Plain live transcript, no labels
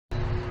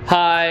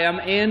Hi, I'm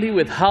Andy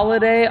with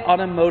Holiday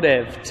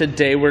Automotive.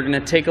 Today we're going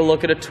to take a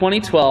look at a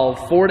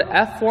 2012 Ford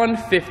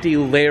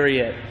F-150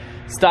 Lariat.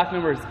 Stock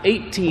number is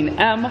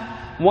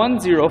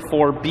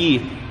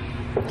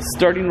 18M104B.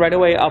 Starting right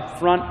away up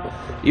front,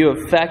 you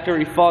have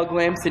factory fog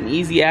lamps and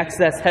easy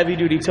access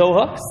heavy-duty tow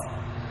hooks.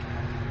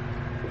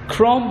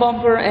 Chrome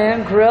bumper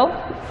and grille.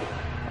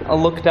 A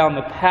look down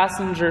the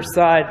passenger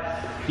side,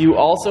 you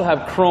also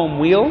have chrome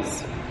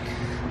wheels.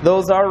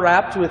 Those are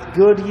wrapped with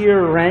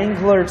Goodyear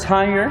Wrangler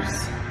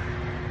tires.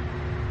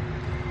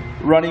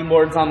 Running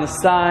boards on the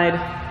side.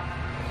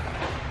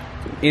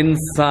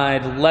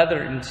 Inside,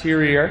 leather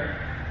interior.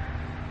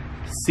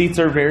 Seats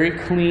are very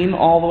clean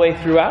all the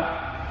way throughout.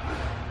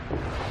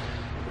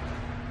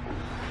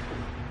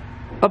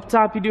 Up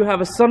top you do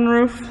have a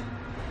sunroof.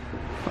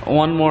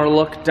 One more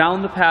look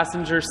down the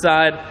passenger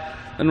side.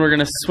 Then we're going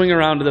to swing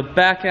around to the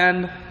back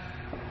end.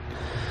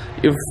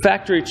 You have a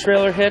factory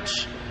trailer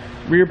hitch,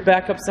 rear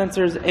backup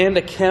sensors, and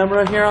a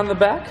camera here on the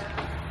back.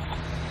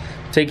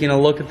 Taking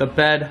a look at the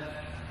bed.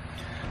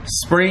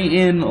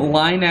 Spray-in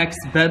Line-X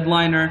bed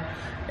liner,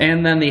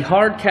 and then the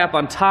hard cap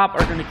on top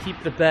are going to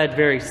keep the bed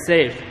very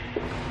safe.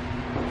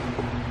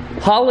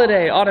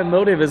 Holiday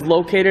Automotive is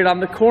located on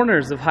the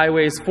corners of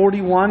Highways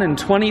 41 and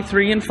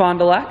 23 in Fond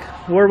du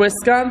Lac. We're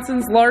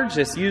Wisconsin's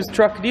largest used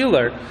truck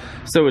dealer,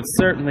 so it's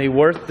certainly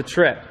worth the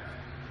trip.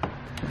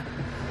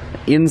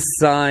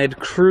 Inside,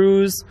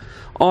 cruise,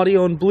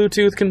 audio and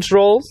Bluetooth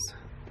controls.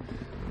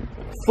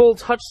 Full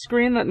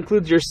touchscreen that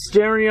includes your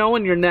stereo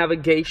and your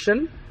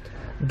navigation.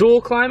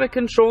 Dual climate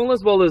control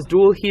as well as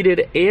dual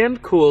heated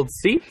and cooled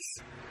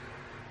seats.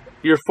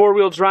 Your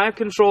four-wheel drive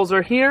controls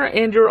are here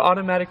and your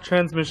automatic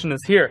transmission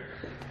is here.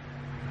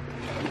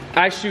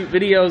 I shoot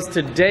videos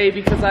today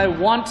because I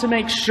want to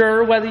make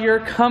sure whether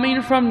you're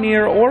coming from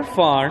near or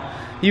far,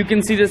 you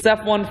can see this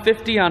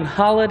F-150 on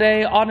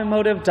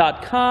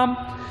holidayautomotive.com.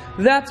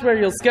 That's where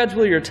you'll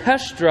schedule your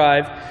test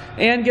drive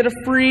and get a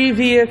free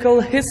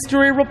vehicle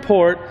history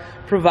report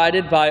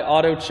provided by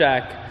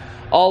AutoCheck.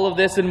 All of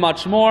this and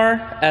much more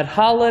at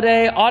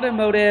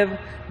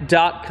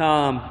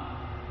holidayautomotive.com.